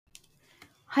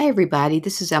Hi, everybody.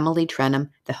 This is Emily Trenum,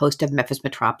 the host of Memphis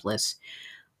Metropolis.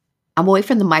 I'm away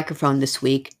from the microphone this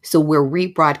week, so we're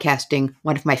rebroadcasting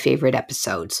one of my favorite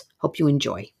episodes. Hope you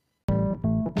enjoy.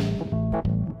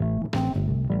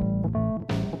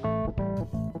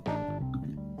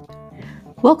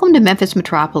 Welcome to Memphis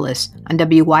Metropolis on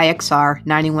WYXR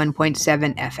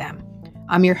 91.7 FM.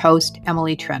 I'm your host,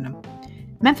 Emily Trenum.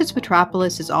 Memphis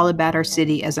Metropolis is all about our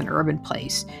city as an urban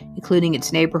place, including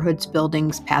its neighborhoods,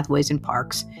 buildings, pathways, and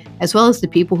parks, as well as the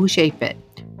people who shape it.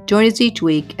 Join us each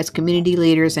week as community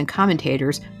leaders and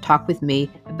commentators talk with me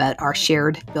about our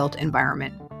shared built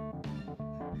environment.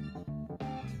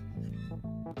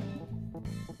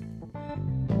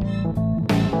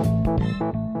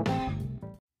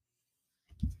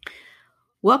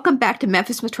 Welcome back to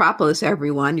Memphis Metropolis,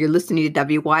 everyone. You're listening to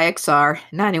WYXR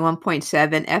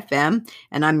 91.7 FM,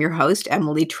 and I'm your host,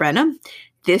 Emily Trenum.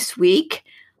 This week,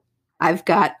 I've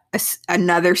got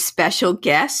another special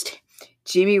guest,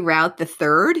 Jimmy Rout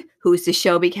III, who is the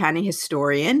Shelby County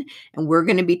historian, and we're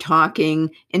going to be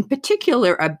talking in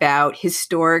particular about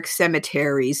historic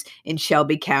cemeteries in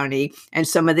Shelby County and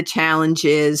some of the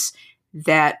challenges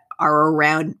that are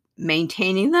around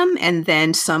maintaining them, and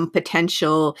then some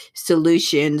potential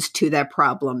solutions to that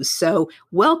problem. So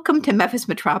welcome to Memphis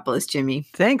Metropolis, Jimmy.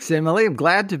 Thanks, Emily. I'm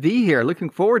glad to be here.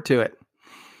 Looking forward to it.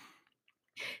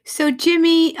 So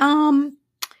Jimmy, tell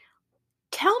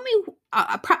me,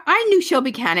 I knew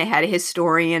Shelby County had a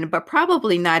historian, but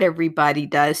probably not everybody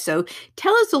does. So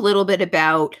tell us a little bit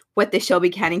about what the Shelby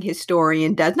County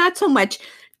historian does. Not so much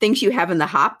things you have in the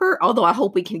hopper, although I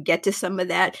hope we can get to some of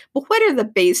that, but what are the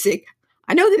basic?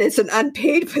 I know that it's an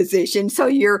unpaid position, so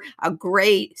you're a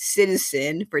great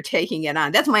citizen for taking it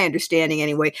on. That's my understanding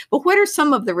anyway. But what are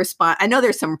some of the I know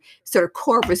there's some sort of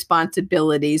core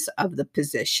responsibilities of the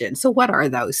position. So what are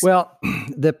those? Well,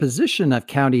 the position of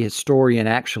county historian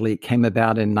actually came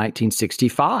about in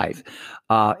 1965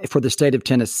 for the state of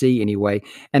Tennessee anyway.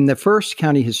 And the first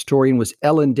county historian was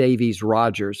Ellen Davies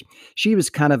Rogers. She was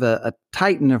kind of a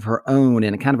titan of her own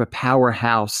and a kind of a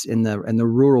powerhouse in the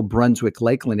rural Brunswick,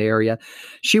 Lakeland area.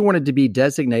 She wanted to be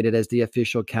designated as the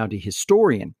official county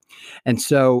historian. And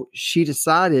so she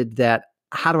decided that,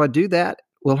 how do I do that?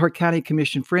 Well, her county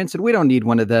commission friend said, we don't need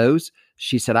one of those.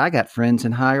 She said, I got friends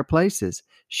in higher places.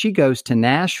 She goes to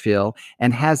Nashville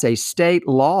and has a state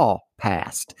law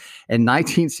passed in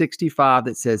 1965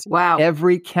 that says, wow,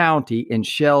 every county in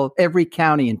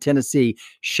Tennessee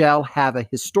shall have a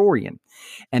historian.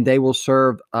 And they will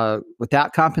serve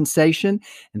without compensation,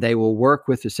 and they will work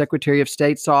with the Secretary of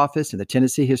State's office and the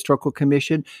Tennessee Historical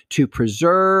Commission to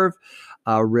preserve,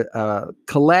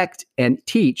 collect, and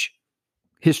teach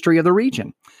history of the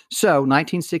region. So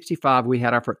 1965, we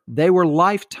had they were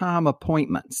lifetime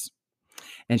appointments.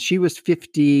 And she was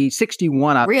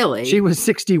 61. Really? She was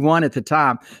 61 at the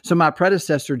time. So my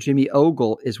predecessor, Jimmy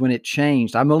Ogle, is when it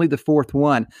changed. I'm only the fourth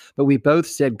one, but we both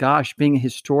said, gosh, being a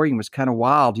historian was kind of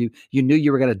wild. You knew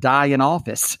you were going to die in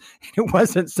office. It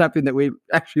wasn't something that we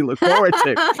actually look forward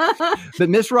to. But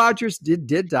Miss Rogers did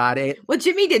die. Well,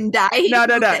 Jimmy didn't die. No.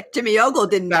 Jimmy Ogle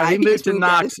didn't die. He moved to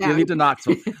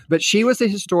Knoxville. But she was a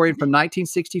historian from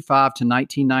 1965 to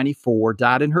 1994,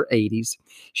 died in her 80s.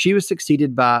 She was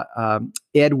succeeded by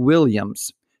Ed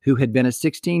Williams, who had been a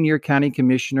 16-year county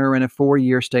commissioner and a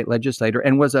 4-year state legislator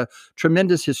and was a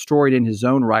tremendous historian in his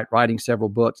own right, writing several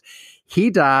books. He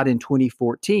died in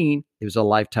 2014. It was a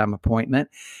lifetime appointment.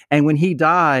 And when he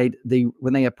died,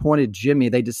 when they appointed Jimmy,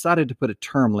 they decided to put a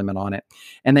term limit on it.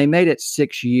 And they made it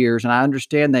 6 years. And I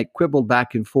understand they quibbled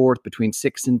back and forth between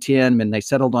 6 and 10, and they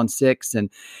settled on 6. And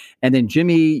then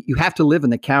Jimmy, you have to live in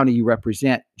the county you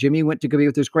represent. Jimmy went to go be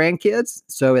with his grandkids.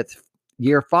 So at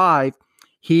year 5,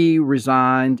 he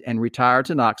resigned and retired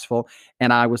to Knoxville,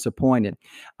 and I was appointed.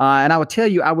 And I would tell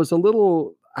you,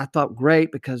 I thought,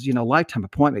 great, because, lifetime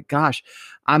appointment. Gosh,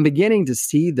 I'm beginning to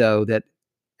see, though, that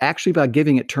actually by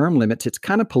giving it term limits, it's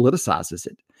kind of politicizes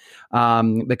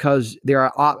it, because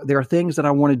there are things that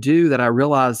I want to do that I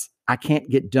realize I can't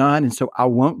get done, and so I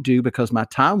won't do because my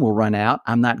time will run out.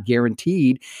 I'm not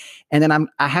guaranteed, and then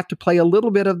I have to play a little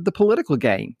bit of the political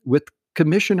game with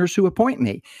commissioners who appoint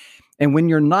me. And when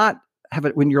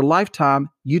when you're lifetime,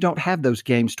 you don't have those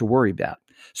games to worry about.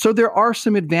 So there are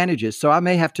some advantages. So I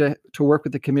may have to work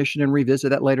with the commission and revisit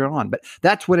that later on. But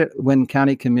that's when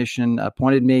county commission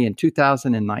appointed me in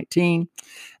 2019,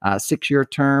 6-year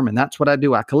term. And that's what I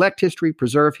do. I collect history,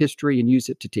 preserve history, and use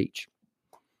it to teach.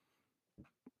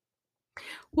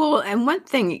 Well, and one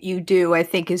thing you do, I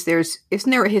think, is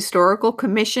isn't there a historical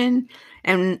commission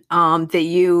and that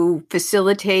you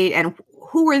facilitate, and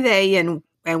who are they and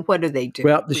what do they do?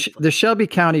 Well, the Shelby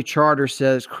County Charter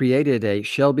created a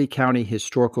Shelby County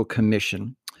Historical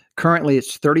Commission. Currently,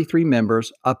 it's 33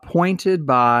 members appointed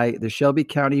by the Shelby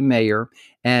County Mayor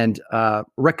and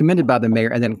recommended by the mayor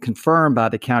and then confirmed by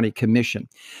the county commission.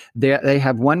 They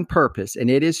have one purpose, and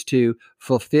it is to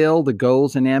fulfill the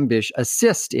goals and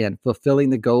assist in fulfilling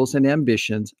the goals and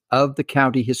ambitions of the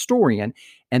county historian.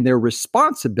 And their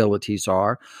responsibilities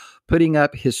are putting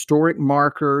up historic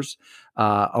markers,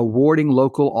 awarding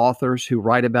local authors who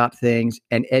write about things,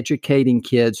 and educating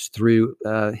kids through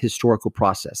historical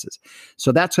processes.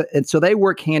 So so they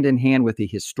work hand in hand with the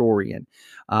historian,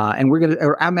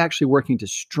 and I'm actually working to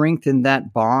strengthen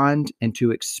that bond and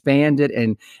to expand it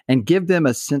and give them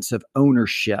a sense of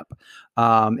ownership.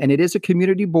 And it is a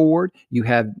community board. You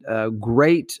have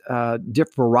great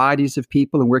different varieties of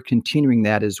people, and we're continuing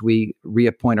that as we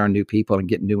reappoint our new people and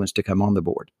get new ones to come on the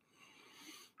board.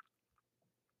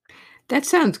 That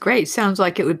sounds great. Sounds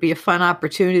like it would be a fun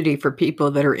opportunity for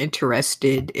people that are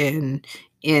interested in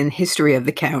history of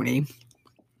the county.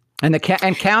 And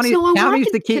county's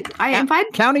the key.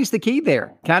 County's the key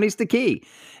there. County's the key.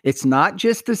 It's not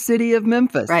just the city of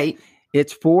Memphis. Right.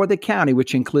 It's for the county,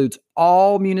 which includes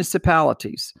all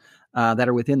municipalities that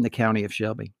are within the county of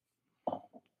Shelby.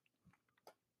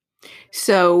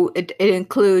 So it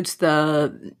includes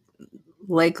the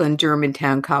Lakeland,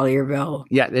 Germantown, Collierville.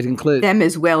 Yeah, it includes them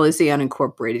as well as the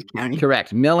unincorporated county.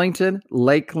 Correct. Millington,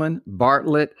 Lakeland,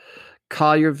 Bartlett,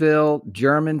 Collierville,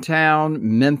 Germantown,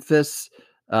 Memphis.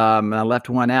 I left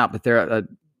one out, but they're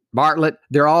Bartlett.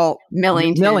 They're all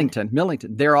Millington.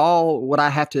 They're all what I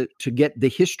have to get the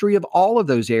history of all of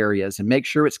those areas and make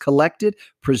sure it's collected,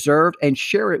 preserved, and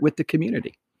share it with the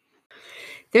community.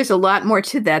 There's a lot more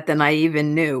to that than I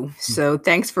even knew. So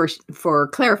thanks for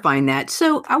clarifying that.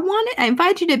 So I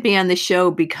invite you to be on the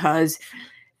show because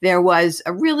there was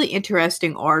a really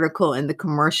interesting article in the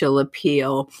Commercial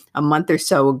Appeal a month or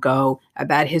so ago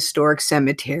about historic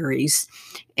cemeteries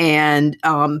and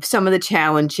some of the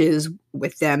challenges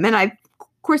with them. And of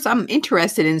course, I'm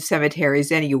interested in cemeteries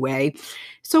anyway.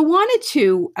 So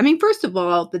first of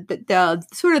all, the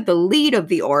sort of the lead of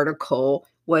the article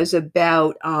was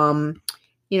about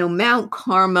Mount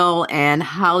Carmel and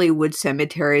Hollywood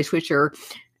cemeteries, which are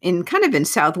in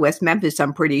Southwest Memphis,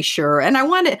 I'm pretty sure. And I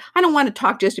don't want to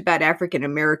talk just about African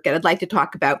American. I'd like to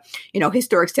talk about,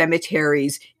 historic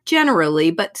cemeteries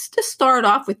generally, but to start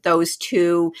off with those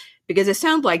two, because it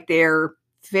sounds like they're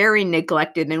very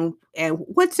neglected. And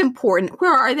what's important,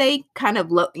 where are they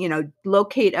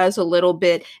locate us a little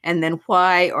bit, and then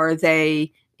why are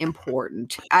they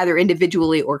important, either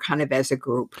individually or kind of as a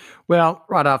group? Well,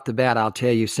 right off the bat, I'll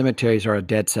tell you, cemeteries are a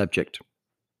dead subject.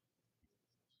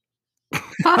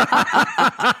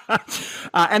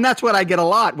 And that's what I get a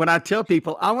lot when I tell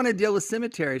people I want to deal with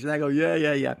cemeteries. And I go,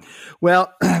 yeah.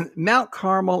 Well, Mount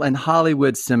Carmel and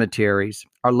Hollywood cemeteries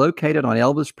are located on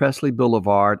Elvis Presley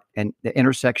Boulevard and the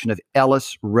intersection of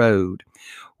Ellis Road,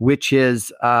 which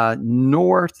is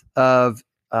north of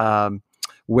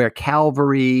where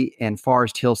Calvary and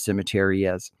Forest Hill Cemetery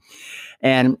is.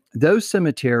 And those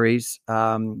cemeteries,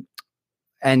 and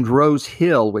Rose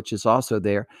Hill, which is also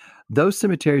there, those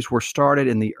cemeteries were started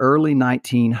in the early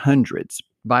 1900s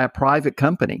by a private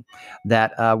company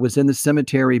that was in the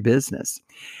cemetery business.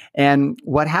 And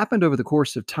what happened over the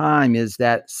course of time is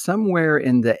that somewhere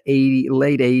in the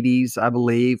late 80s, I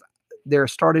believe, there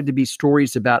started to be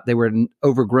stories about they were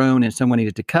overgrown and someone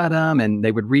needed to cut them, and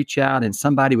they would reach out and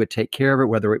somebody would take care of it,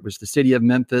 whether it was the city of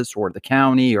Memphis or the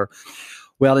county.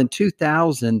 In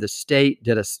 2000, the state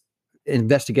did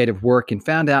investigative work and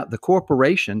found out the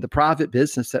corporation, the private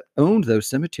business that owned those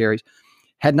cemeteries,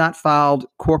 had not filed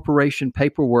corporation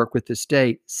paperwork with the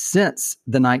state since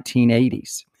the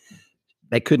 1980s.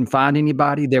 They couldn't find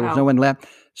anybody. There was no one left.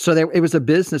 So it was a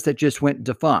business that just went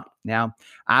defunct. Now,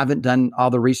 I haven't done all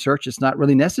the research. It's not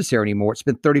really necessary anymore. It's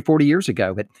been 30, 40 years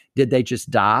ago. But did they just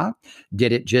die?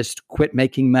 Did it just quit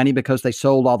making money because they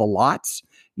sold all the lots?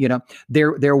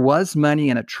 There was money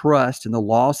in a trust, and the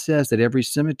law says that every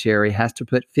cemetery has to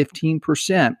put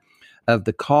 15% of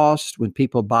the cost when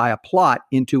people buy a plot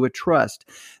into a trust.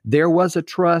 There was a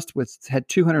trust had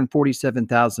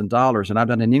 $247,000, and I've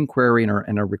done an inquiry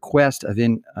and a request of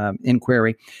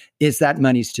inquiry. Is that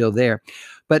money still there?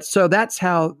 But so that's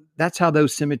how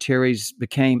those cemeteries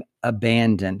became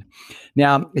abandoned.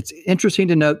 Now, it's interesting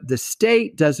to note the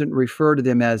state doesn't refer to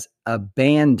them as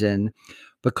abandoned,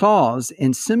 because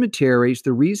in cemeteries,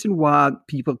 the reason why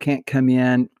people can't come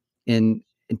in and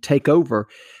take over,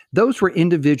 those were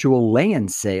individual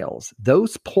land sales.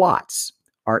 Those plots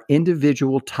are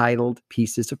individual titled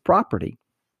pieces of property.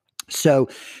 So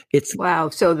it's wow.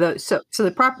 So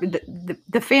the property,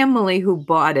 the family who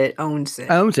bought it owns it.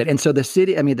 And so the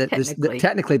city, I mean,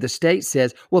 technically the state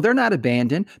says, well, they're not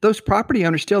abandoned. Those property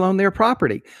owners still own their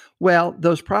property. Well,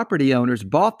 those property owners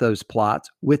bought those plots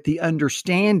with the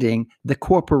understanding the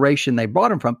corporation they bought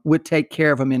them from would take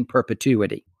care of them in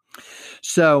perpetuity.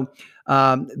 So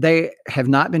they have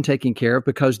not been taken care of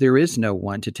because there is no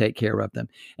one to take care of them.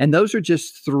 And those are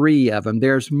just 3 of them.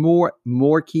 There's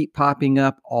more keep popping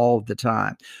up all the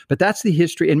time. But that's the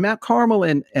history. And Mount Carmel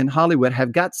and Hollywood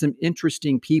have got some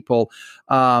interesting people.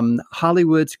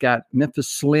 Hollywood's got Memphis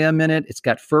Slim in it. It's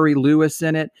got Furry Lewis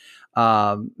in it.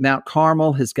 Mount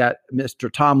Carmel has got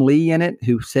Mr. Tom Lee in it,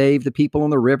 who saved the people on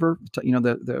the river,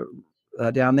 the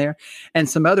down there, and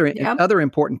some other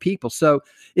important people. So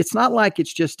it's not like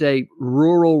it's just a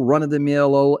rural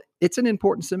run-of-the-mill it's an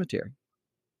important cemetery.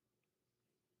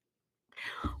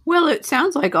 Well, it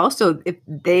sounds like also if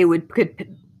they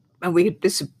could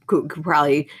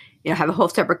probably have a whole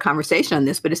separate conversation on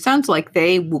this, but it sounds like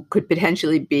they could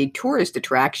potentially be tourist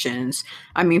attractions.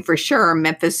 I mean, for sure,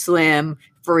 Memphis Slim,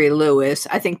 Furry Lewis,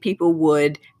 I think people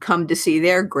would come to see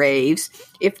their graves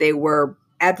if they were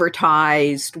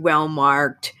advertised, well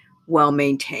marked, well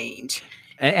maintained.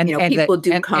 And people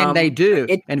do come. And they do.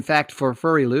 In fact, for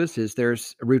Furry Lewis's,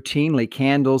 there's routinely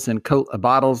candles and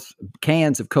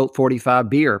cans of Colt 45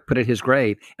 beer put at his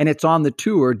grave. And it's on the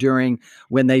tour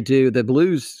when they do the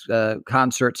blues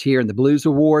concerts here and the blues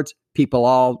awards. People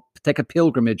all take a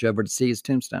pilgrimage over to see his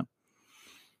tombstone.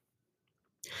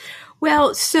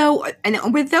 Well, so,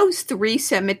 and with those 3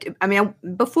 cemeteries, I mean,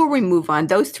 before we move on,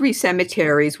 those 3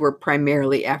 cemeteries were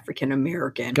primarily African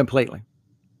American. Completely.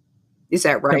 Is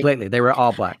that right? Completely. They were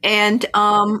all Black. And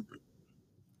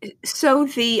so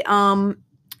because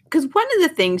one of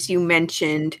the things you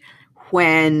mentioned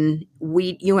when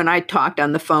you and I talked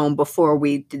on the phone before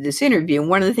we did this interview, and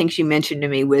one of the things you mentioned to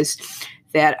me was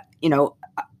that,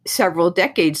 several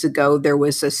decades ago, there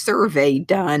was a survey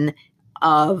done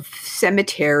of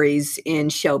cemeteries in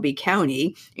Shelby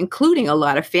County, including a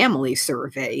lot of family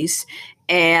surveys,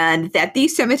 and that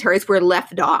these cemeteries were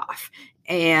left off.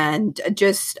 And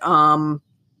just, do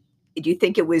you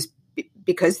think it was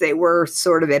because they were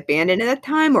sort of abandoned at that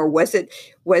time, or was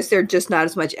there just not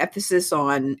as much emphasis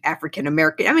on African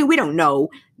American? I mean, we don't know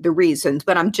the reasons,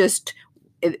 but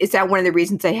is that one of the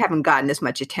reasons they haven't gotten as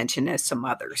much attention as some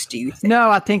others? Do you think?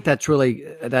 No, I think I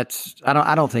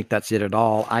don't think that's it at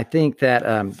all. I think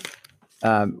that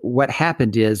what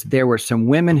happened is there were some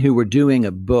women who were doing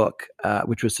a book,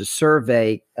 which was a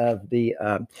survey of the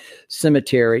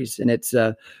cemeteries, and it's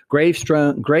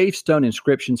gravestone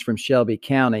inscriptions from Shelby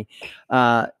County.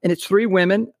 And it's 3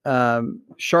 women,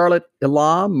 Charlotte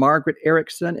Elam, Margaret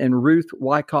Erickson, and Ruth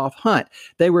Wyckoff Hunt.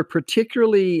 They were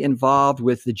particularly involved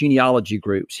with the genealogy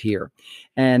groups here.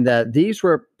 And these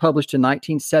were published in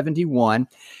 1971.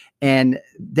 And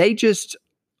they just,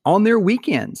 on their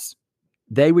weekends,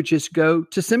 they would just go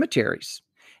to cemeteries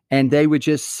and they would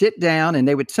just sit down, and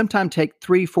they would sometimes take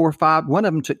 3, 4, 5. One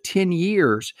of them took 10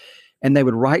 years, and they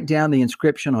would write down the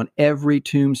inscription on every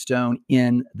tombstone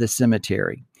in the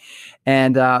cemetery.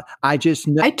 And I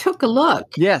took a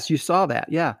look. Yes, you saw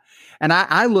that. Yeah. And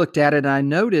I looked at it and I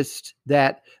noticed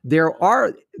that there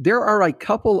are a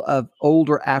couple of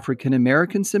older African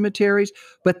American cemeteries,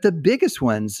 but the biggest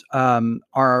ones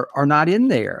are not in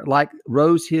there, like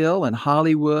Rose Hill and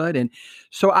Hollywood. And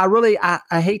so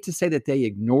I hate to say that they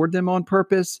ignored them on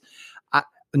purpose.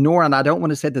 And I don't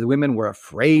want to say that the women were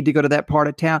afraid to go to that part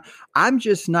of town. I'm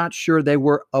just not sure they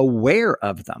were aware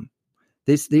of them.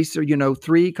 These are,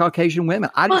 3 Caucasian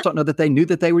women. I just don't know that they knew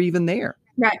that they were even there.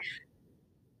 Right.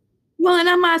 Well, and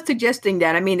I'm not suggesting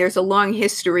that. I mean, there's a long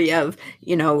history of,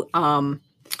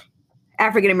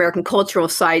 African-American cultural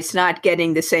sites not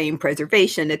getting the same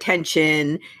preservation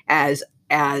attention as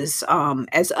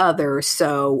others.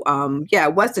 So, I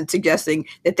wasn't suggesting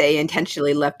that they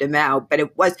intentionally left them out, but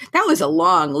that was a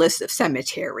long list of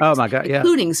cemeteries. Oh my God, yeah.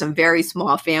 Including some very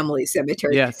small family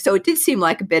cemeteries. Yes. So it did seem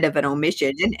like a bit of an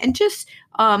omission. And just,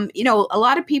 a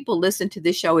lot of people listen to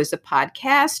this show as a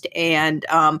podcast, and,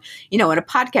 in a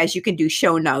podcast, you can do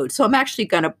show notes. So I'm actually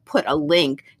going to put a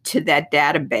link to that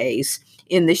database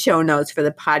in the show notes for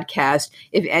the podcast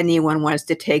if anyone wants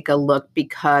to take a look,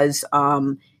 because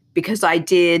I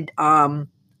did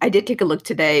take a look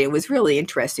today. It was really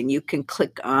interesting. You can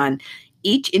click on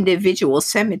each individual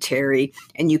cemetery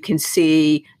and you can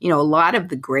see, a lot of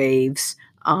the graves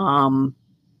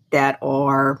that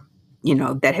are,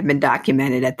 that have been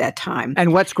documented at that time.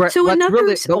 And what's great, so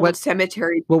another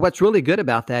cemetery. Well, what's really good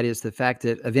about that is the fact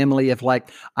that of Emily, if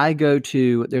I go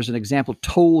to, there's an example,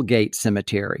 Tollgate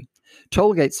Cemetery.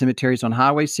 Tollgate Cemetery is on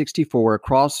Highway 64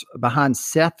 across behind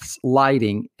Seth's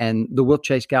Lighting and the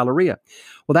Wiltchase Galleria.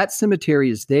 Well, that cemetery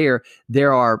is there.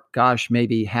 There are,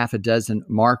 maybe half a dozen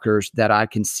markers that I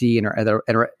can see and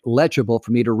are legible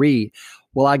for me to read.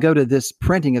 Well, I go to this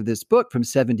printing of this book from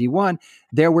 71.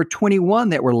 There were 21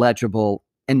 that were legible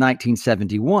in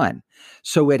 1971.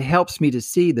 So it helps me to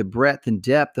see the breadth and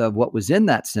depth of what was in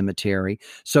that cemetery.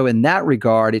 So in that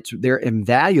regard, they're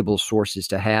invaluable sources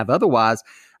to have. Otherwise,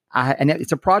 and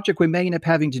it's a project we may end up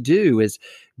having to do, is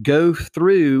go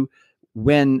through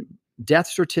when death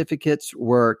certificates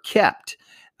were kept,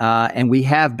 and we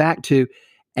have back to,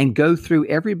 and go through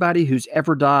everybody who's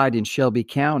ever died in Shelby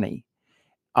County,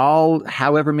 all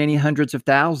however many hundreds of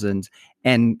thousands,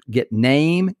 and get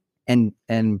name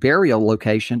and burial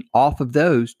location off of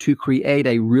those to create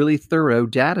a really thorough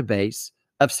database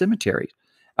of cemeteries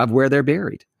of where they're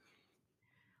buried.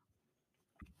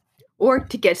 Or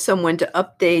to get someone to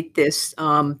update this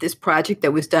this project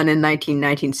that was done in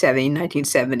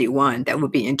 1971. That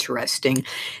would be interesting.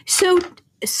 So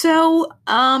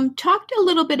talk a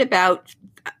little bit about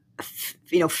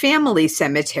family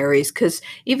cemeteries, because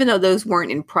even though those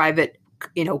weren't in private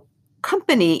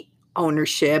company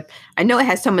ownership, I know it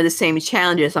has some of the same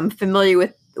challenges. I'm familiar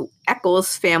with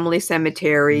Eccles Family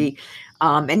Cemetery.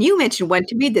 And you mentioned one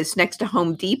to me that's next to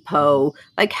Home Depot.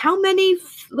 Like, how many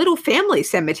little family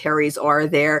cemeteries are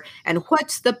there, and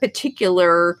what's the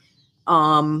particular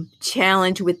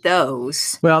challenge with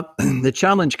those? Well, the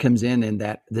challenge comes in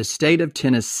that the state of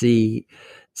Tennessee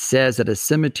says that a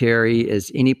cemetery is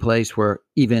any place where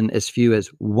even as few as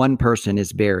one person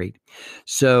is buried.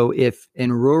 So if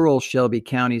in rural Shelby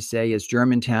County, say, as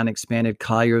Germantown expanded,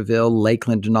 Collierville,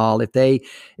 Lakeland and all,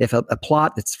 if a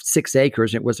plot that's 6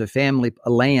 acres, it was a family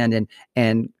land,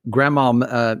 and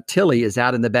Grandma Tilly is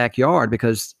out in the backyard,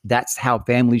 because that's how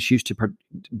families used to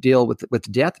deal with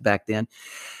death back then,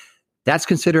 that's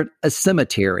considered a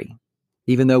cemetery,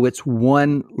 even though it's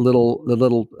one little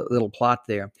plot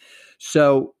there.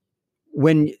 So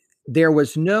when there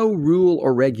was no rule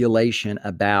or regulation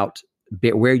about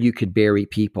where you could bury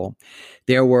people,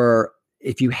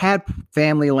 if you had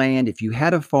family land, if you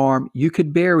had a farm, you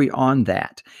could bury on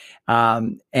that.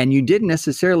 And you didn't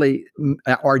necessarily,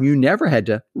 or you never had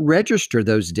to register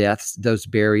those deaths, those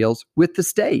burials with the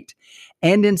state.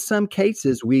 And in some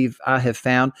cases, I have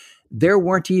found there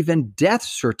weren't even death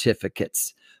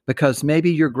certificates, because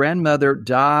maybe your grandmother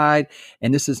died,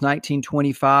 and this is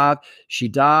 1925. She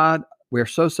died. We're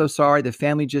so sorry. The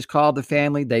family just called the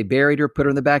family. They buried her, put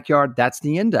her in the backyard. That's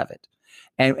the end of it.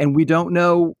 And we don't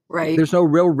know. Right. There's no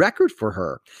real record for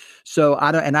her. So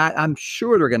I'm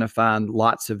sure they're going to find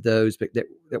lots of those, but that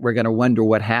we're going to wonder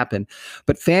what happened.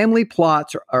 But family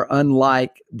plots are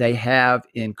unlike they have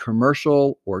in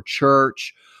commercial or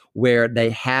church, where they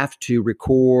have to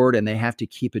record and they have to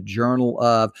keep a journal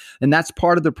of. And that's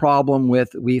part of the problem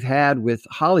we've had with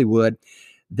Hollywood.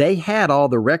 They had all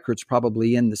the records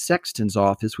probably in the sexton's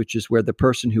office, which is where the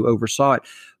person who oversaw it.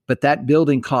 But that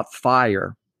building caught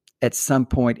fire at some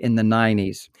point in the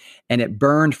 90s, and it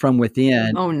burned from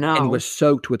within. Oh, no. And was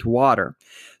soaked with water.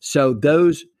 So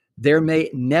there may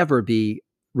never be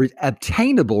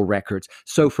obtainable records.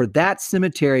 So for that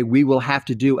cemetery, we will have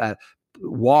to do a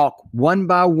walk one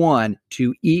by one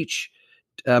to each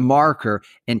marker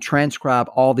and transcribe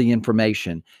all the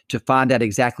information to find out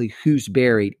exactly who's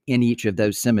buried in each of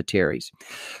those cemeteries.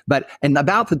 But in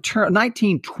about the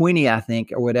 1920, I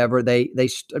think, or whatever, they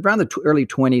around the early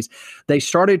 20s, they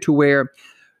started to where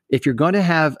if you're going to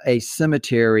have a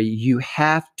cemetery, you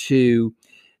have to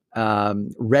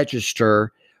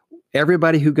register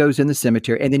everybody who goes in the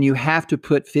cemetery, and then you have to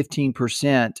put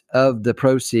 15% of the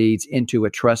proceeds into a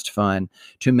trust fund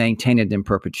to maintain it in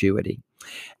perpetuity.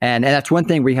 And that's one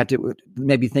thing we have to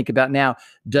maybe think about now.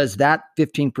 Does that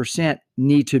 15%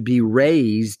 need to be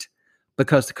raised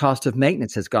because the cost of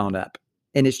maintenance has gone up?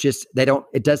 And it's just,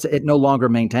 it no longer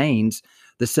maintains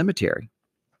the cemetery.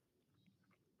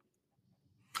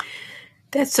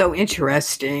 That's so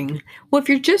interesting. Well, if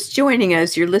you're just joining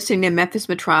us, you're listening to Memphis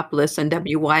Metropolis on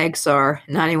WYXR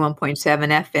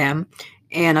 91.7 FM.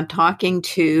 And I'm talking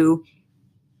to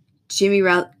Jimmy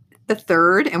Rout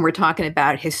III, and we're talking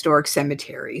about historic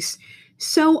cemeteries.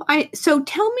 So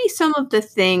tell me some of the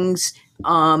things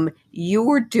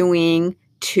you're doing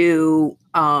to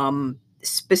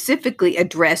specifically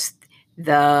address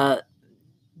the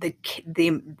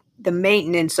the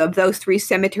maintenance of those three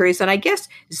cemeteries, and I guess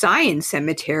Zion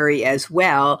Cemetery as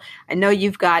well. I know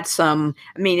you've got some,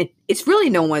 I mean, it's really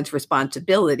no one's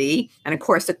responsibility. And of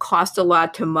course, it costs a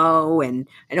lot to mow, and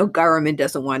I know government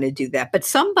doesn't want to do that, but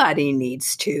somebody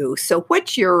needs to. So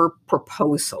what's your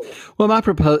proposal? Well, my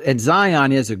proposal, and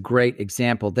Zion is a great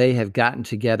example. They have gotten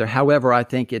together. However, I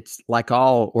think it's like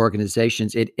all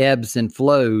organizations, it ebbs and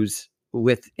flows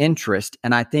with interest.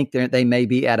 And I think they may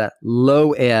be at a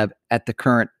low ebb at the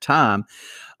current time.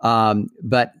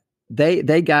 But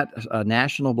they got a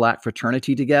national Black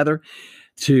fraternity together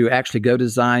to actually go to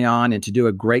Zion and to do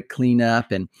a great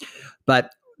cleanup.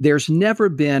 But there's never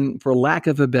been, for lack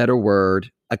of a better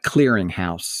word, a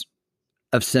clearinghouse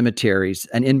of cemeteries,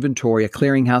 an inventory, a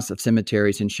clearinghouse of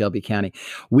cemeteries in Shelby County.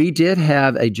 We did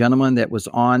have a gentleman that was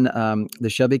on the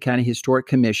Shelby County Historic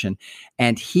Commission,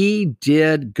 and he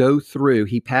did go through,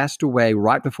 he passed away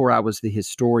right before I was the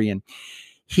historian.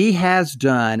 He has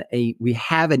done we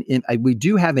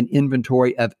do have an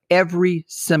inventory of every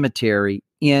cemetery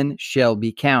in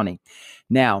Shelby County.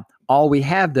 Now, all we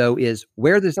have though is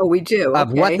where this, we do,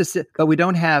 but we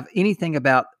don't have anything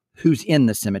about who's in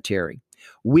the cemetery.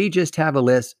 We just have a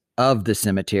list of the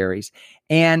cemeteries,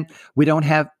 and we don't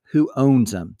have who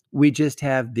owns them. We just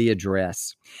have the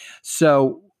address.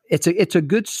 So it's a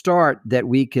good start that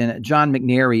we can. John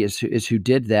McNary is who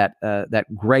did that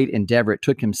great endeavor. It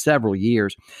took him several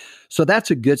years, so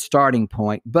that's a good starting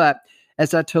point. But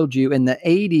as I told you, in the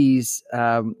 80s,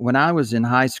 when I was in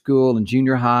high school and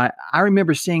junior high, I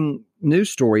remember seeing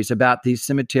news stories about these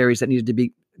cemeteries that needed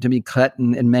to be cut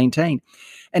and maintained.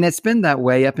 And it's been that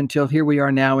way up until here we are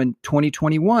now in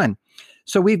 2021.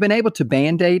 So we've been able to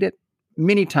Band-Aid it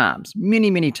many times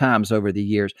over the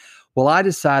years. Well, I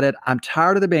decided I'm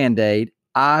tired of the Band-Aid.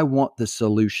 I want the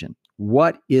solution.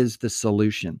 What is the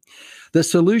solution? The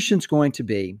solution's going to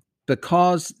be,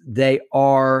 because they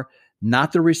are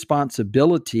not the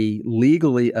responsibility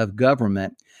legally of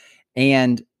government,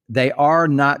 and they are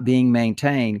not being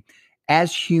maintained,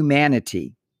 as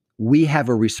humanity, we have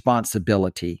a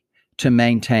responsibility to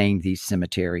maintain these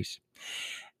cemeteries.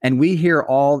 And we hear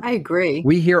I agree.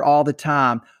 We hear all the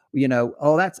time,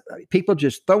 that's people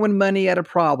just throwing money at a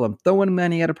problem.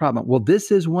 Well,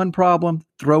 this is one problem.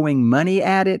 Throwing money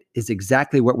at it is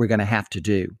exactly what we're going to have to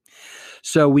do.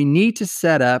 So we need to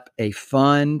set up a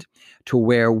fund to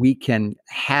where we can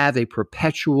have a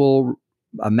perpetual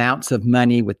amounts of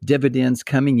money with dividends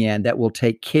coming in that will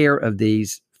take care of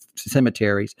these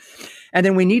cemeteries. And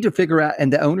then we need to figure out,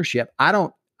 and the ownership,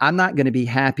 I'm not going to be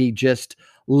happy just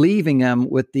leaving them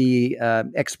with the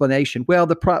explanation, well,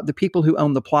 the people who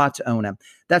own the plots own them.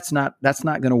 That's not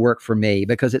going to work for me,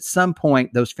 because at some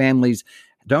point those families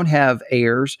don't have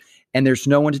heirs and there's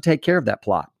no one to take care of that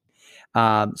plot.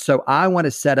 So I want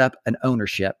to set up an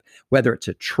ownership, whether it's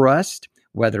a trust,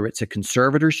 whether it's a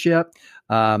conservatorship,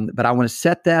 but I want to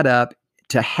set that up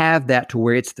to have that to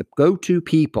where it's the go-to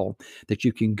people that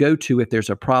you can go to if there's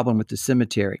a problem with the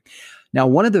cemetery. Now,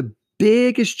 one of the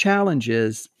biggest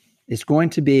challenges is going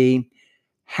to be,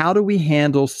 how do we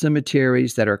handle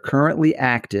cemeteries that are currently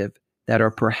active, that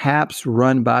are perhaps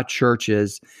run by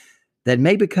churches that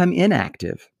may become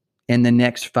inactive in the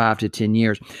next 5 to 10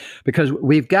 years? Because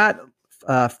we've got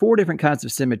 4 different kinds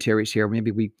of cemeteries here. I'm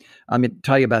going to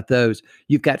tell you about those.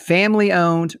 You've got family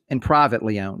owned and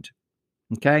privately owned.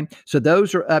 Okay. So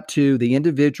those are up to the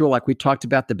individual, like we talked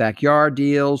about the backyard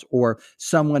deals, or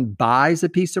someone buys a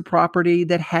piece of property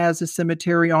that has a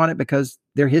cemetery on it because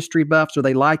they're history buffs or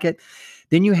they like it.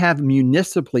 Then you have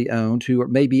municipally owned, who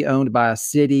may be owned by a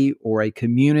city or a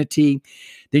community.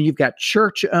 Then you've got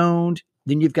church owned.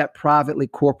 Then you've got privately,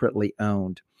 corporately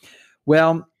owned.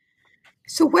 Well,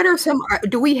 so what are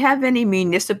do we have any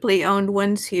municipally owned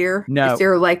ones here? No. Is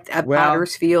there like a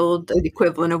Pottersfield, the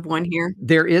equivalent of one here?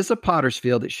 There is a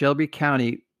Pottersfield that Shelby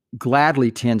County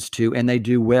gladly tends to, and they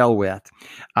do well with.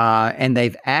 And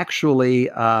they've actually,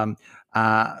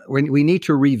 we need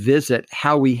to revisit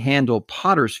how we handle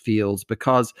Pottersfields,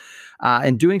 because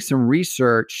in doing some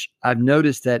research, I've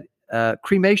noticed that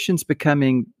cremation's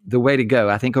becoming the way to go.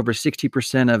 I think over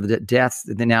 60% of the deaths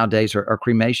nowadays are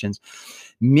cremations.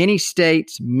 Many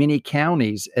states, many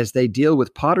counties, as they deal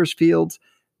with Pottersfields,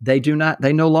 they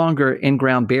no longer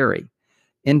in-ground bury.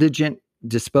 Indigent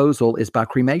disposal is by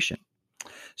cremation.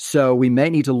 So we may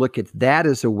need to look at that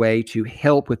as a way to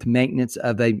help with maintenance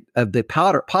of the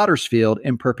Pottersfield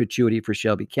in perpetuity for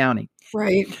Shelby County.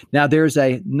 Right. Now, there's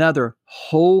another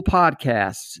whole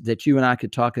podcast that you and I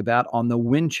could talk about on the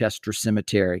Winchester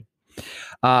Cemetery.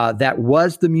 That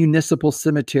was the municipal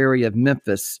cemetery of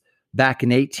Memphis back in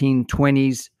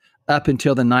 1820s up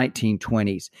until the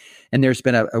 1920s. And there's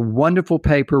been a wonderful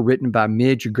paper written by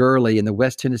Midge Gurley in the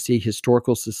West Tennessee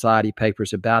Historical Society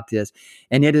papers about this.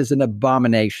 And it is an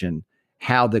abomination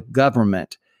how the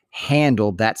government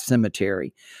handled that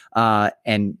cemetery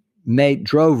and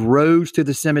drove roads to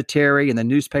the cemetery. And the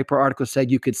newspaper article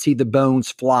said you could see the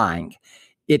bones flying.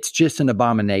 It's just an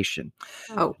abomination.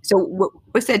 Oh, so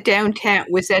was that downtown?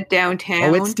 Was that downtown?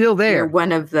 Oh, it's still there.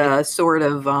 One of the sort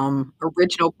of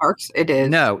original parks. It is.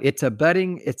 No, it's a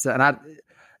budding. It's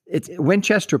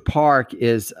Winchester Park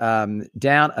is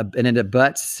down and it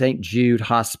abuts St. Jude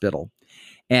Hospital,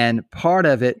 and part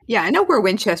of it. Yeah, I know where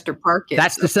Winchester Park is.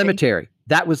 That's the cemetery.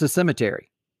 That was the cemetery.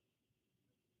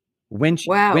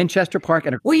 Wow. Winchester Park.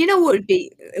 Well, you know what would be.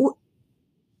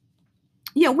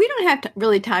 Yeah, we don't have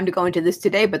really time to go into this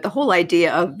today, but the whole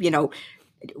idea of,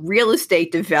 real estate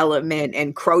development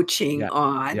encroaching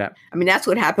on. Yeah. I mean, that's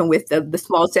what happened with the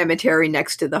small cemetery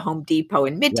next to the Home Depot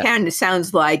in Midtown. Yeah. It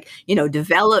sounds like,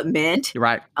 development.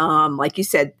 Right. Like you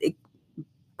said, it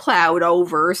plowed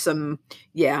over some.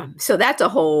 Yeah. So that's a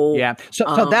whole. Yeah.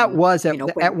 So that was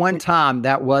at one time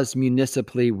that was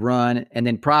municipally run, and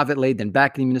then privately, then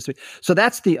back in the municipal. So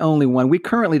that's the only one. We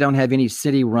currently don't have any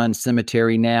city run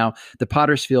cemetery now. The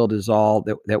Pottersfield is all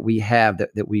that we have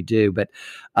that we do. But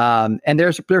and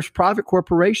there's private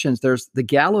corporations. There's the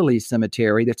Galilee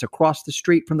Cemetery that's across the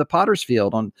street from the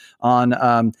Pottersfield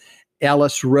on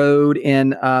Ellis Road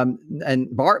in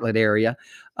Bartlett area.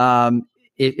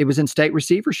 It was in state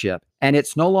receivership, and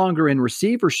it's no longer in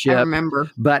receivership. I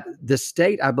remember. But the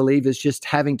state, I believe, is just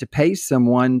having to pay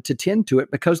someone to tend to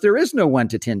it because there is no one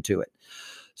to tend to it.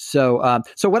 So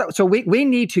we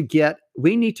need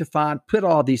to put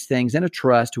all these things in a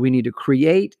trust. We need to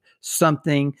create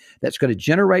something that's going to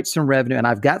generate some revenue. And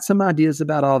I've got some ideas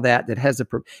about all that has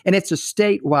and it's a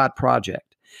statewide project.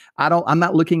 I'm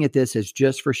not looking at this as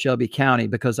just for Shelby County,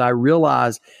 because I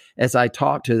realize as I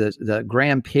talk to the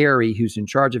Graham Perry, who's in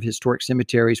charge of historic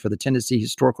cemeteries for the Tennessee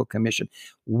Historical Commission,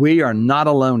 we are not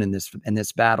alone in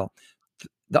this battle.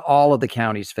 All of the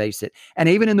counties face it. And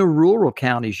even in the rural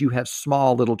counties, you have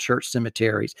small little church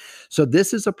cemeteries. So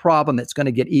this is a problem that's going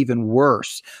to get even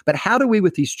worse. But how do we,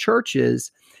 with these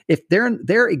churches, if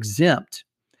they're exempt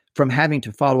from having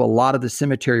to follow a lot of the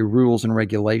cemetery rules and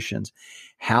regulations,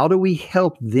 how do we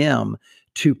help them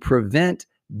to prevent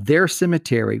their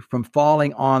cemetery from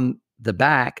falling on the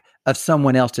back of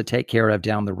someone else to take care of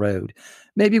down the road?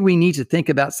 Maybe we need to think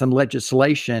about some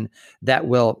legislation that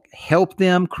will help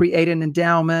them create an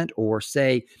endowment, or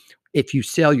say, if you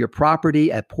sell your property,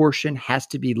 a portion has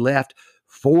to be left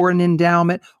for an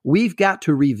endowment. We've got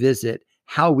to revisit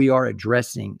how we are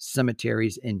addressing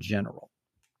cemeteries in general.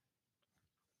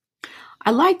 I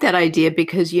like that idea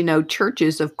because,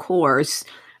 churches, of course,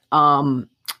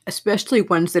 especially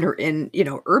ones that are in,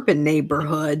 urban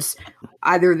neighborhoods,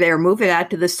 either they're moving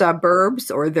out to the suburbs,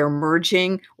 or they're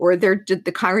merging, or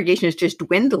the congregation is just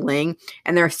dwindling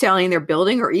and they're selling their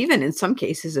building, or even in some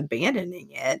cases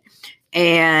abandoning it.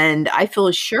 And I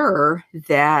feel sure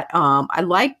that I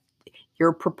like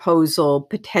your proposal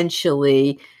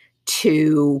potentially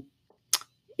to,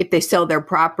 if they sell their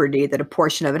property, that a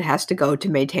portion of it has to go to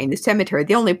maintain the cemetery.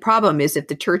 The only problem is if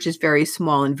the church is very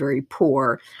small and very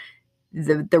poor,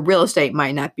 the real estate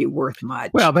might not be worth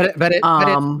much. Well, but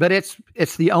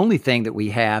it's the only thing that we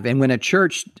have. And when a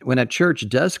church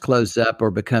does close up or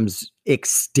becomes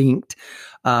extinct,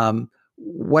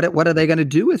 what are they going to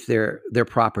do with their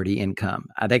property income?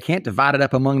 They can't divide it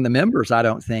up among the members, I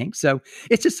don't think. So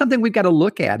it's just something we've got to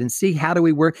look at and see, how do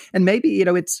we work? And maybe,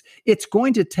 it's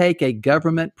going to take a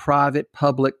government, private,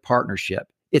 public partnership.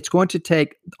 It's going to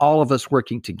take all of us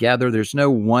working together. There's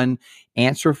no one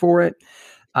answer for it.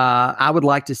 I would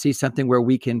like to see something where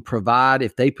we can provide,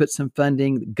 if they put some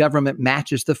funding, the government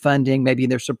matches the funding. Maybe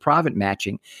there's some private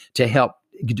matching to help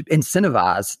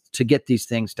incentivize to get these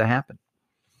things to happen.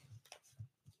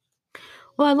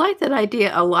 Well, I like that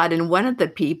idea a lot. And one of the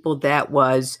people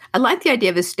I like the idea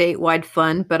of a statewide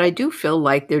fund, but I do feel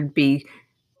like there'd be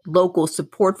local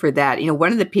support for that.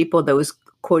 One of the people that was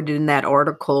quoted in that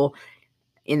article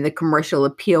in the Commercial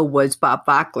Appeal was Bob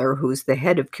Bachler, who's the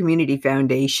head of Community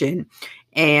Foundation,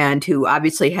 and who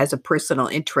obviously has a personal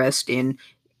interest in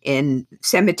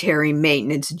cemetery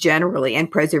maintenance generally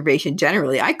and preservation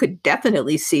generally. I could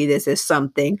definitely see this as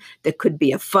something that could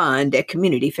be a fund, a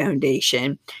community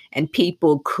foundation, and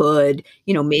people could,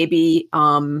 maybe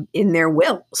in their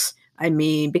wills. I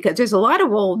mean, because there's a lot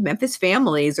of old Memphis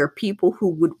families or people who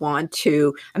would want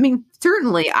to,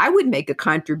 certainly I would make a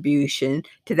contribution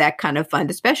to that kind of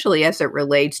fund, especially as it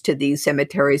relates to these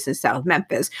cemeteries in South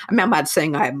Memphis. I'm not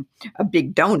saying I'm a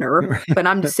big donor, but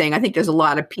I'm just saying I think there's a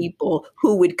lot of people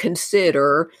who would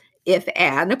consider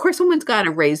and of course, someone's got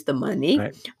to raise the money,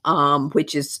 Right.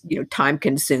 Which is, time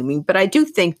consuming. But I do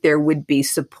think there would be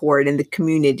support in the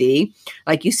community.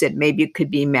 Like you said, maybe it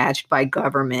could be matched by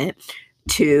government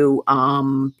to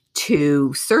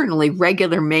certainly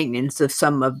regular maintenance of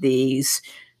some of these,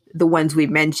 the ones we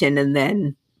mentioned, and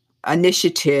then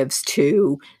initiatives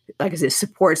to, like I said,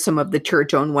 support some of the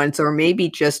church-owned ones, or maybe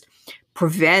just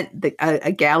prevent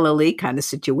a Galilee kind of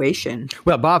situation.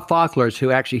 Well, Bob Faulkner, who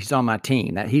actually he's on my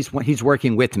team, that he's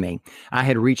working with me. I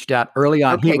had reached out early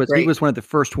on. Okay, He was one of the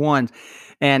first ones,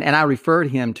 and I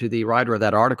referred him to the writer of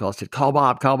that article. I said, call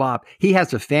Bob. He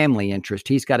has a family interest.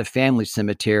 He's got a family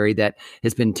cemetery that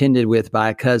has been tended with by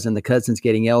a cousin. The cousin's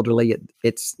getting elderly.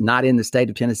 It's not in the state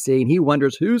of Tennessee, and he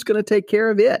wonders who's going to take care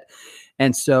of it.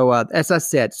 And so, as I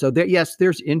said, yes,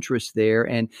 there's interest there,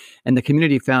 and the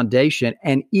Community Foundation,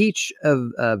 and each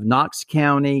of Knox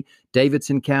County,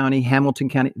 Davidson County, Hamilton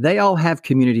County, they all have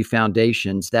community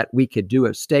foundations that we could do a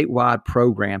statewide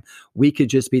program. We could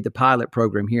just be the pilot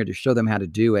program here to show them how to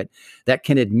do it, that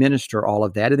can administer all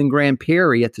of that. And then Grand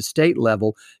Prairie at the state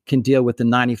level can deal with the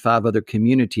 95 other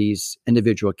communities,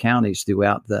 individual counties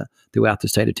throughout the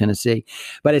state of Tennessee.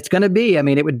 But it's going to be,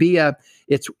 it would be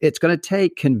it's going to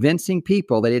take convincing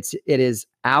people that it is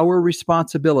our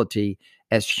responsibility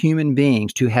as human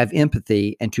beings to have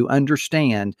empathy and to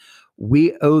understand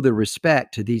we owe the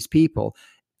respect to these people.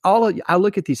 I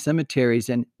look at these cemeteries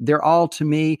and they're all, to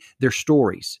me, they're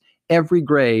stories. Every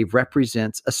grave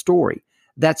represents a story.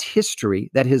 That's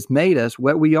history that has made us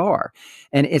what we are.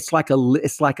 And it's like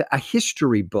a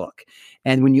history book.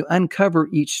 And when you uncover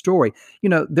each story,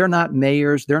 they're not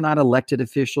mayors, they're not elected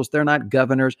officials, they're not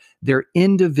governors, they're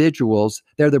individuals.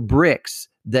 They're the bricks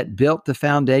that built the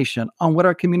foundation on what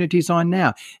our community's on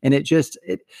now. And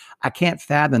I can't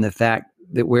fathom the fact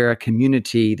that we're a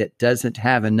community that doesn't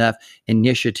have enough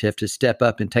initiative to step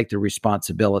up and take the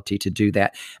responsibility to do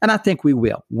that. And I think we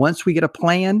will. Once we get a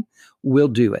plan, we'll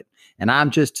do it. And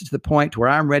I'm just to the point where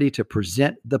I'm ready to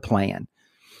present the plan.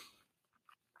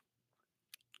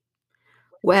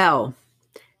 Well,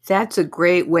 that's a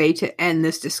great way to end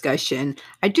this discussion.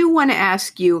 I do want to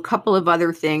ask you a couple of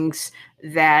other things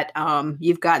that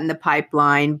you've got in the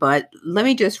pipeline, but let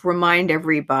me just remind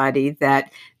everybody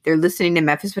that they're listening to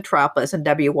Memphis Metropolis on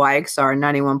WYXR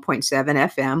 91.7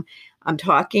 FM. I'm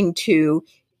talking to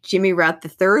Jimmy Routt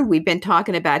III. We've been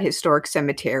talking about historic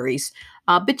cemeteries.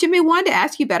 But Jimmy, I wanted to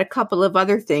ask you about a couple of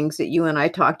other things that you and I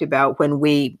talked about when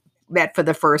we met for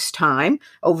the first time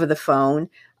over the phone.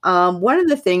 One of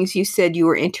the things you said you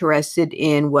were interested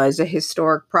in was a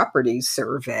historic properties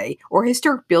survey or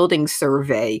historic building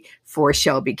survey for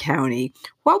Shelby County.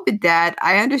 What would that,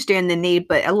 I understand the need,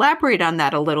 but elaborate on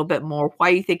that a little bit more, why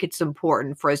you think it's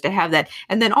important for us to have that.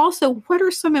 And then also, what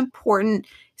are some important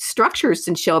structures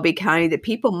in Shelby County that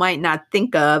people might not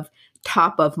think of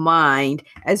top of mind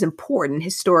as important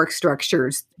historic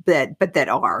structures that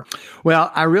are?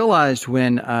 Well, I realized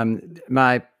when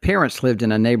my parents lived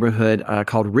in a neighborhood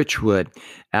called Richwood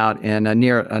out in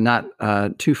near not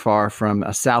too far from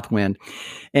Southwind.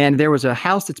 And there was a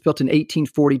house that's built in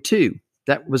 1842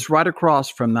 that was right across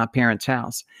from my parents'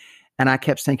 house. And I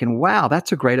kept thinking, wow,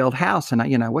 that's a great old house.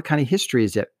 And what kind of history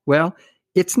is it? Well,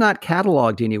 it's not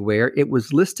cataloged anywhere. It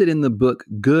was listed in the book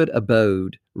Good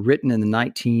Abode, written in the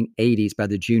 1980s by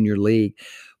the Junior League.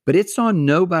 But it's on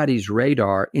nobody's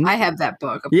radar. I have that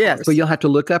book, of yes, course. But you'll have to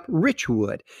look up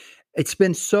Richwood. It's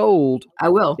been sold. I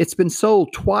will. It's been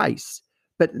sold twice.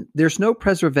 But there's no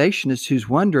preservationist who's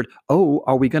wondered,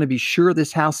 are we going to be sure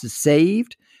this house is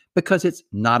saved? Because it's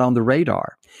not on the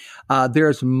radar.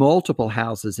 There's multiple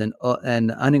houses in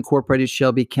unincorporated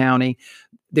Shelby County.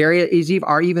 There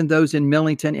are even those in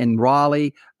Millington, in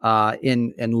Raleigh,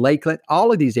 in Lakeland.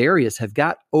 All of these areas have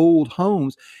got old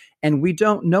homes, and we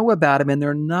don't know about them, and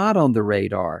they're not on the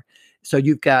radar. So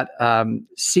you've got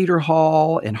Cedar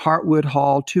Hall and Hartwood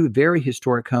Hall, two very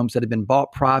historic homes that have been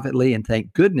bought privately. And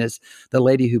thank goodness the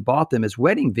lady who bought them as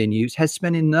wedding venues has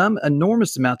spent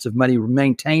enormous amounts of money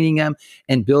maintaining them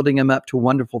and building them up to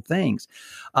wonderful things.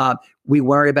 We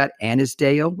worry about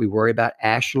Annisdale. We worry about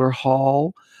Ashler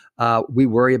Hall. We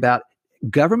worry about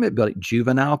government building,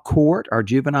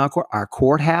 our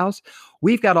courthouse.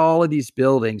 We've got all of these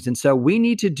buildings. And so we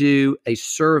need to do a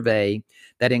survey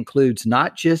that includes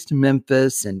not just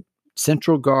Memphis and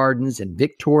Central Gardens and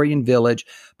Victorian Village,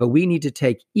 but we need to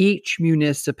take each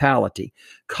municipality.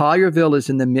 Collierville is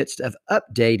in the midst of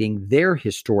updating their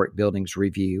historic buildings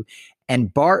review,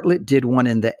 and Bartlett did one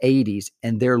in the 80s,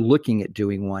 and they're looking at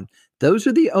doing one. Those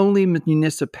are the only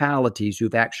municipalities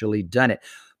who've actually done it,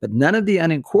 but none of the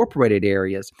unincorporated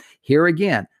areas. Here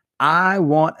again, I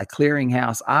want a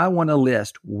clearinghouse. I want a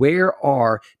list. Where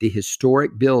are the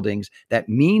historic buildings that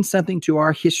mean something to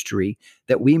our history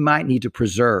that we might need to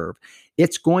preserve?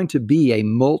 It's going to be a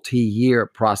multi-year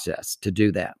process to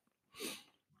do that.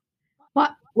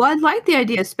 Well, I like the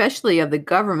idea, especially of the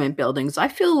government buildings. I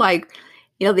feel like,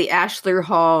 the Ashlar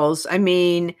Halls, I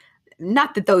mean,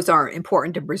 not that those aren't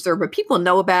important to preserve, but people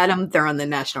know about them. They're on the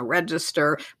National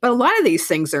Register, but a lot of these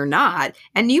things are not.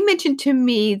 And you mentioned to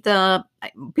me people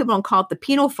don't call it the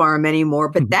penal farm anymore,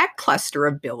 but that cluster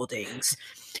of buildings.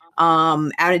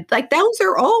 And like those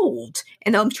are old,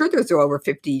 and I'm sure those are over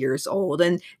 50 years old,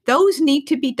 and those need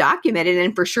to be documented,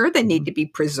 and for sure they need to be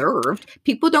preserved.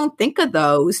 People don't think of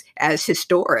those as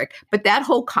historic, but that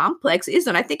whole complex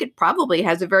isn't. I think it probably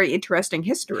has a very interesting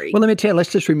history. Well, let me tell you,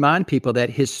 let's just remind people that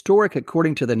historic,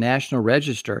 according to the National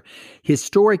Register,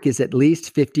 historic is at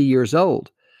least 50 years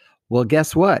old. Well,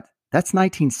 guess what? That's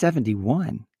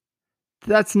 1971.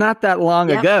 That's not that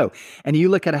long ago. And you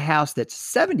look at a house that's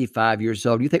 75 years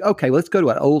old, you think, okay, let's go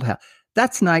to an old house.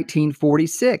 That's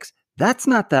 1946. That's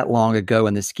not that long ago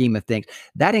in the scheme of things.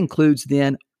 That includes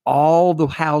then all the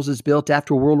houses built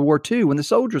after World War II when the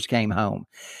soldiers came home.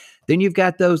 Then you've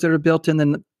got those that are built in the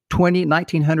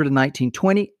 1900 and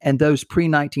 1920 and those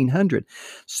pre-1900.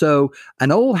 So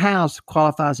an old house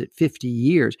qualifies at 50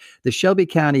 years. The Shelby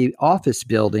County office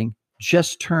building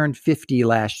just turned 50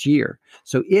 last year.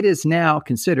 So it is now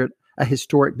considered a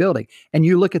historic building. And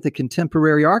you look at the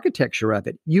contemporary architecture of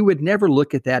it, you would never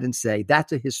look at that and say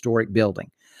that's a historic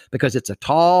building because it's a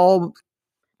tall,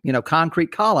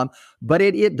 concrete column, but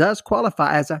it does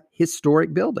qualify as a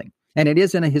historic building. And it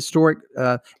is in a historic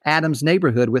Adams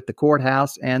neighborhood with the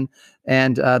courthouse and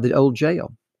the old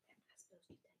jail.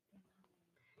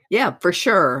 Yeah, for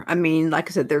sure. I mean,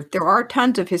 like I said, there are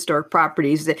tons of historic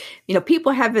properties that,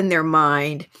 people have in their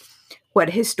mind what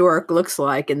historic looks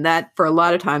like. And that, for a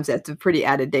lot of times, that's a pretty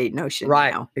out-of-date notion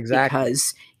right, now. Exactly.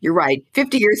 Because you're right,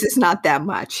 50 years is not that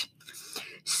much.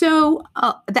 So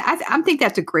I think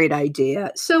that's a great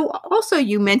idea. So also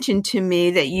you mentioned to me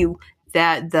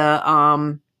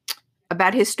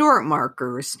about historic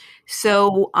markers.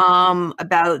 So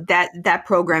about that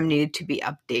program needed to be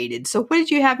updated. So what did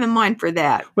you have in mind for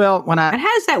that? Well, and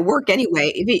how does that work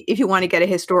anyway? If you want to get a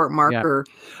historic marker,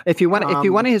 if you want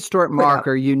a historic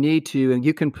marker, you need to, and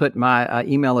you can put my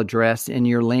email address in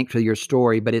your link to your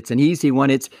story, but it's an easy one.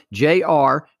 It's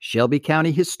Jr. Shelby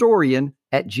County Historian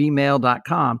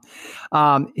 @gmail.com.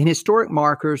 In historic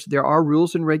markers, there are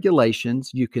rules and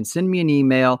regulations. You can send me an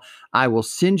email. I will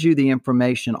send you the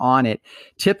information on it.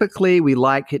 Typically, we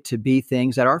like it to be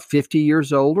things that are 50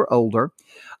 years old or older.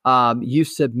 You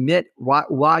submit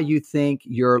why you think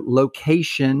your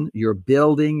location, your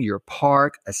building, your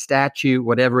park, a statue,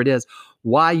 whatever it is,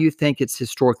 why you think it's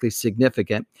historically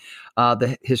significant.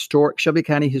 The Shelby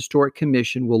County Historic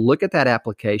Commission will look at that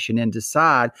application and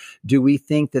decide, do we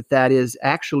think that is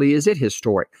it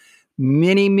historic?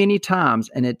 Many, many times,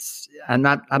 and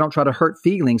I don't try to hurt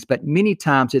feelings, but many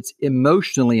times it's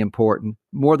emotionally important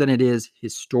more than it is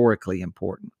historically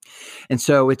important. And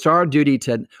so it's our duty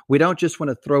we don't just want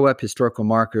to throw up historical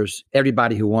markers,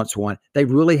 everybody who wants one. They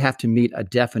really have to meet a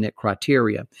definite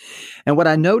criteria. And what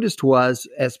I noticed was,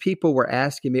 as people were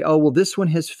asking me, oh, well, this one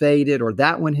has faded, or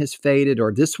that one has faded,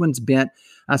 or this one's bent,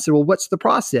 I said, well, what's the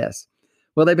process?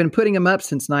 Well, they've been putting them up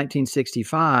since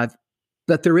 1965,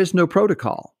 but there is no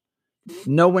protocol.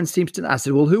 No one seems to. I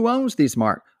said, well, who owns these,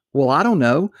 Mark? Well, I don't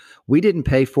know. We didn't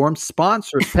pay for them.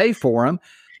 Sponsors pay for them.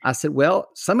 I said, well,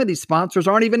 some of these sponsors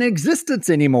aren't even in existence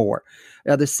anymore.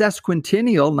 The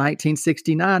Sesquicentennial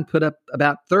 1969 put up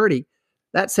about 30.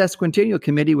 That Sesquicentennial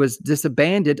committee was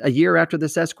disbanded a year after the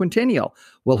Sesquicentennial.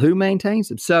 Well, who maintains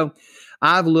them? So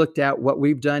I've looked at what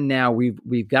we've done now.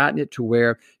 We've gotten it to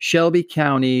where Shelby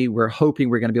County, we're hoping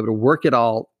we're going to be able to work it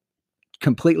all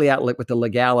completely out with the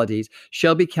legalities.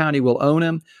 Shelby County will own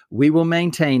them. We will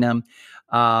maintain them.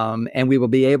 And we will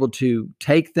be able to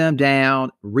take them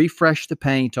down, refresh the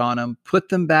paint on them, put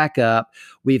them back up.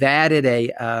 We've added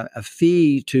a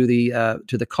fee to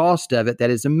the cost of it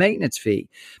that is a maintenance fee,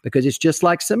 because it's just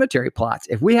like cemetery plots.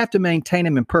 If we have to maintain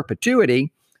them in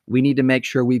perpetuity, we need to make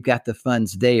sure we've got the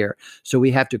funds there. So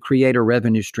we have to create a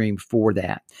revenue stream for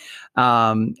that.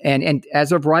 And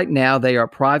as of right now, they are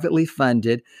privately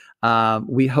funded.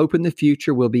 We hope in the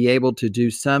future we'll be able to do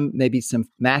maybe some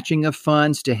matching of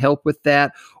funds to help with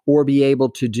that, or be able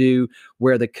to do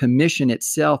where the commission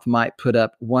itself might put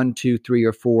up 1, 2, 3,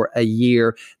 or 4 a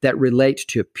year that relates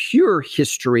to pure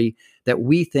history that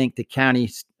we think the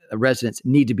county residents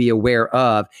need to be aware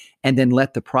of, and then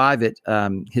let the private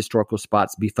historical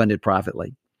spots be funded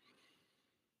privately.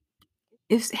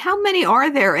 How many are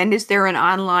there? And is there an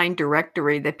online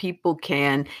directory that people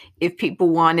can, if people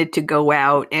wanted to go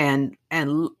out and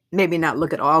maybe not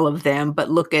look at all of them, but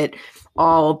look at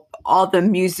all the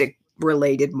music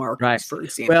related markers, right, for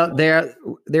example? Well,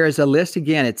 there is a list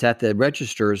again. It's at the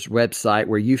registrar's website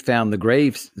where you found the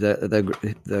graves,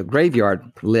 the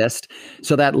graveyard list.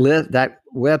 So that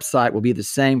website will be the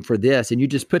same for this, and you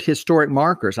just put historic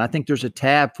markers. I think there's a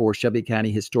tab for Shelby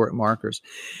County historic markers,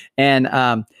 and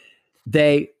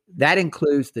that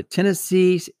includes the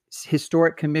Tennessee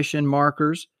Historic Commission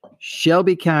markers,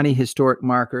 Shelby County historic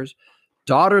markers,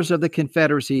 Daughters of the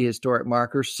Confederacy historic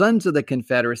markers, Sons of the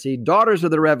Confederacy, Daughters of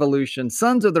the Revolution,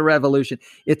 Sons of the Revolution.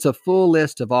 It's a full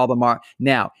list of all the markers.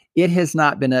 Now, it has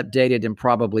not been updated in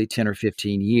probably 10 or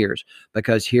 15 years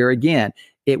because here again,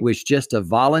 it was just a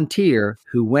volunteer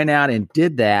who went out and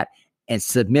did that and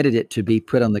submitted it to be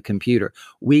put on the computer.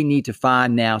 We need to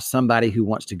find now somebody who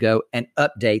wants to go and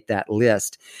update that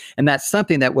list. And that's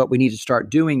something that what we need to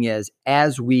start doing is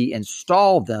as we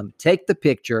install them, take the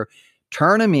picture,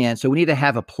 turn them in. So we need to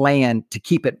have a plan to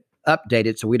keep it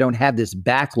updated so we don't have this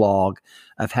backlog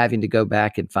of having to go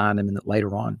back and find them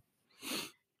later on.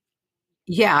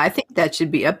 Yeah, I think that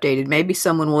should be updated. Maybe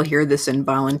someone will hear this and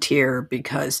volunteer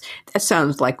because that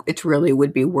sounds like it really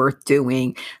would be worth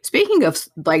doing. Speaking of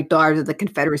like Daughters of the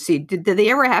Confederacy, did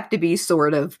they ever have to be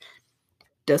sort of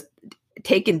just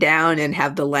taken down and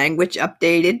have the language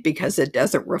updated because it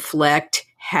doesn't reflect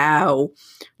how,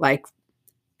 like,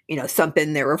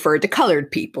 something that referred to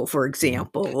colored people, for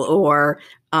example, or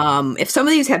if some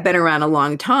of these have been around a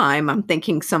long time, I'm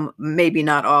thinking maybe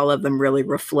not all of them really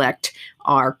reflect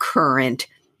our current,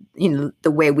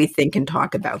 the way we think and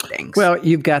talk about things. Well,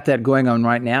 you've got that going on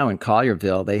right now in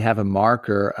Collierville. They have a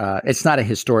marker. It's not a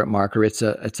historic marker. It's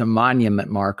a monument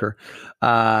marker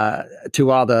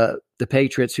to all the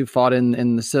patriots who fought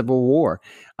in the Civil War.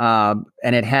 And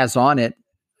it has on it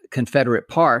Confederate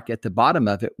Park at the bottom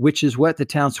of it, which is what the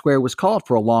town square was called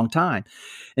for a long time.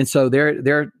 And so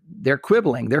they're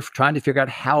quibbling. They're trying to figure out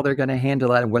how they're going to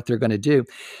handle that and what they're going to do.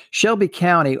 Shelby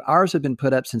County, ours have been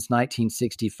put up since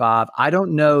 1965. I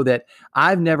don't know that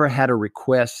I've never had a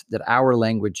request that our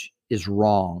language is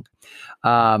wrong.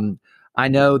 I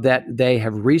know that they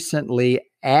have recently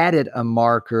added a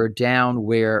marker down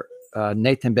where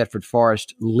Nathan Bedford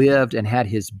Forrest lived and had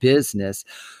his business,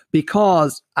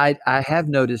 because I have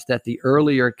noticed that the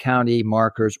earlier county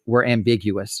markers were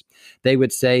ambiguous. They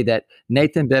would say that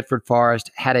Nathan Bedford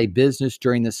Forrest had a business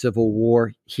during the Civil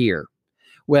War here.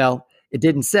 Well, it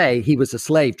didn't say he was a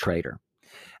slave trader.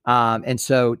 And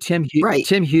so Tim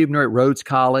Huebner at Rhodes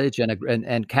College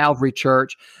and Calvary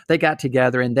Church, they got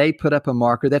together and they put up a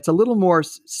marker that's a little more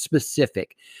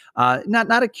specific,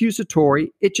 not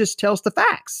accusatory. It just tells the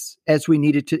facts as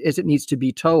it needs to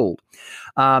be told.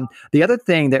 The other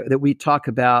thing that we talk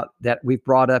about that we've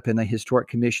brought up in the Historic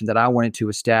Commission that I wanted to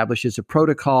establish is a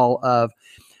protocol of,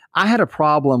 I had a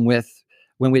problem with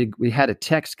when we had a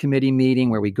text committee meeting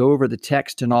where we go over the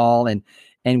text and all, and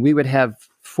we would have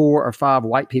 4 or 5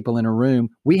 white people in a room.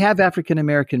 We have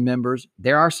African-American members.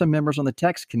 There are some members on the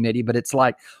text committee, but it's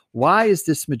like, why is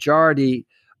this majority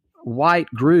white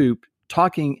group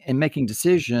talking and making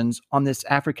decisions on this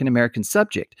African-American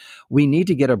subject? We need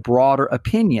to get a broader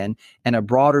opinion and a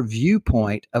broader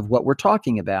viewpoint of what we're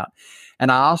talking about.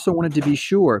 And I also wanted to be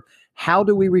sure, how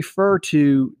do we refer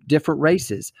to different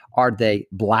races? Are they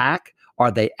Black?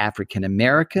 Are they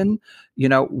African-American?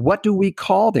 What do we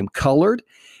call them? Colored?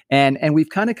 And we've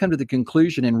kind of come to the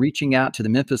conclusion in reaching out to the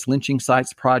Memphis Lynching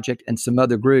Sites Project and some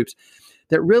other groups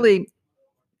that really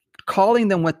calling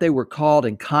them what they were called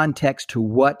in context to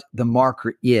what the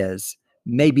marker is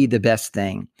may be the best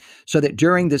thing. So that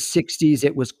during the 60s,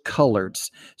 it was coloreds.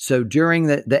 So during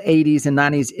the 80s and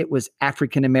 90s, it was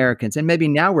African Americans. And maybe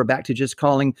now we're back to just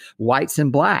calling whites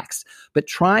and blacks, but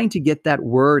trying to get that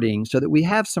wording so that we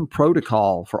have some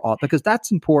protocol for all, because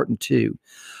that's important too.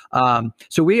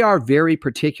 So we are very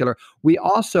particular. We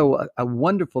also, a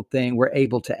wonderful thing we're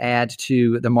able to add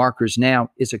to the markers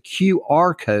now is a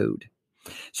QR code.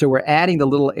 So we're adding the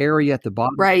little area at the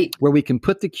bottom where we can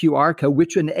put the QR code,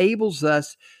 which enables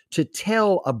us to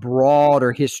tell a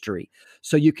broader history.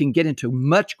 So you can get into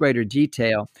much greater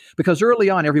detail, because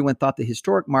early on, everyone thought the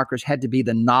historic markers had to be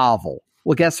the novel.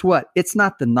 Well, guess what? It's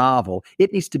not the novel.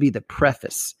 It needs to be the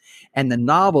preface. And the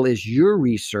novel is your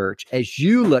research as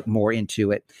you look more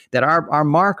into it, that our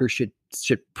marker should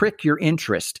prick your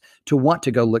interest to want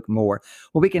to go look more.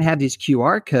 Well, we can have these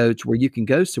QR codes where you can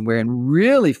go somewhere and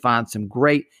really find some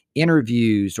great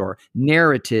interviews or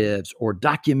narratives or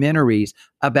documentaries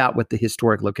about what the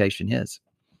historic location is.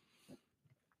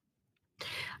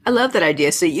 I love that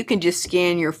idea. So you can just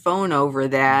scan your phone over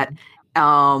that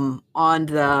on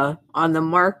the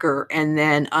marker and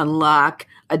then unlock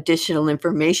additional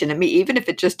information. I mean, even if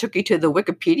it just took you to the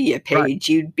Wikipedia page, Right.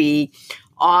 you'd be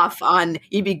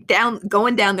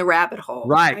going down the rabbit hole.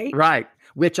 Right.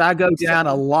 Which I go down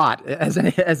a lot as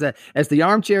the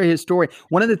armchair historian.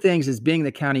 One of the things is being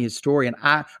the county historian.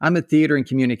 I'm a theater and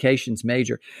communications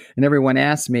major, and everyone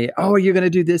asks me, "Oh, are you going to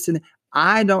do this?" And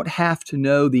I don't have to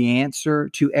know the answer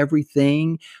to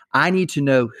everything. I need to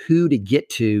know who to get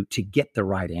to get the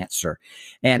right answer.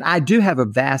 And I do have a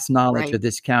vast knowledge of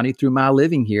this county through my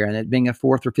living here and it being a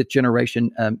fourth or fifth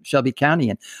generation Shelby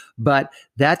Countyan. But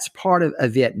that's part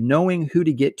of it, knowing who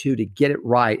to get it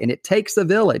right. And it takes a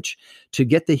village to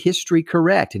get the history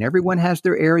correct. And everyone has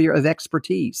their area of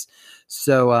expertise.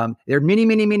 So there are many,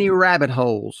 many, many rabbit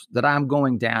holes that I'm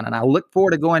going down. And I look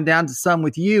forward to going down to some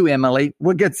with you, Emily.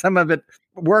 We'll get some of it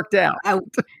worked out.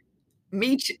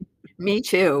 Me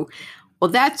too. Well,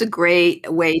 that's a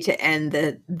great way to end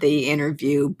the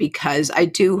interview because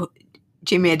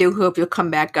Jimmy, I do hope you'll come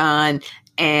back on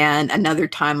and another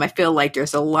time. I feel like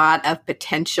there's a lot of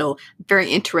potential.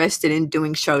 Very interested in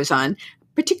doing shows on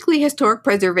particularly historic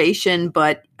preservation,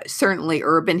 but certainly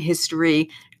urban history,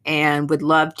 and would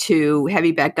love to have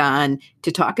you back on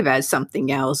to talk about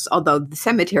something else. Although the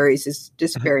cemeteries is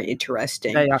just very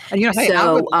interesting. They are. And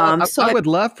I would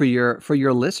love for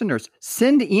your listeners,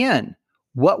 send in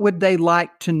what would they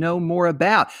like to know more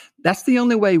about. That's the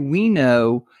only way we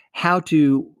know how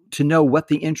to know what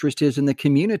the interest is in the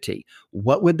community.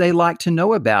 What would they like to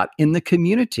know about in the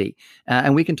community?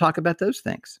 And we can talk about those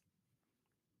things.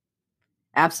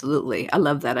 Absolutely. I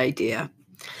love that idea.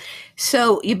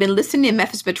 So you've been listening to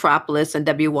Memphis Metropolis on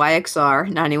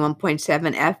WYXR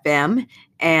 91.7 FM,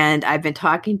 and I've been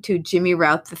talking to Jimmy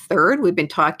Routh III. We've been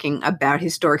talking about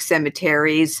historic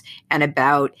cemeteries and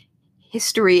about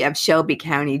history of Shelby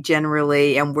County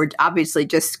generally, and we're obviously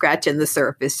just scratching the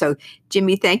surface. So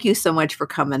Jimmy, thank you so much for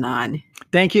coming on.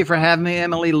 Thank you for having me,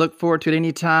 Emily. Look forward to it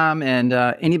anytime. And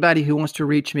anybody who wants to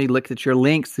reach me, look at your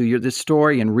links through this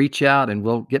story and reach out, and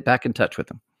we'll get back in touch with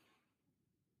them.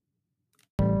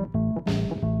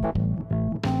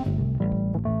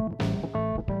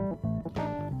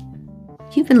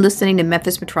 You've been listening to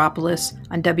Memphis Metropolis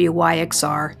on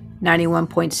WYXR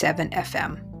 91.7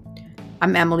 FM.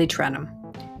 I'm Emily Trenholm.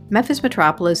 Memphis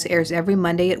Metropolis airs every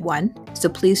Monday at 1, so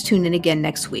please tune in again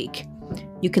next week.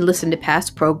 You can listen to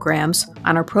past programs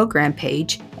on our program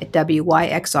page at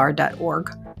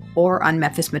wyxr.org or on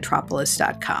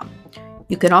memphismetropolis.com.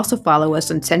 You can also follow us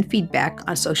and send feedback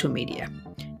on social media.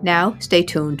 Now, stay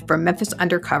tuned for Memphis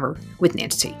Undercover with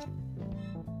Nancy.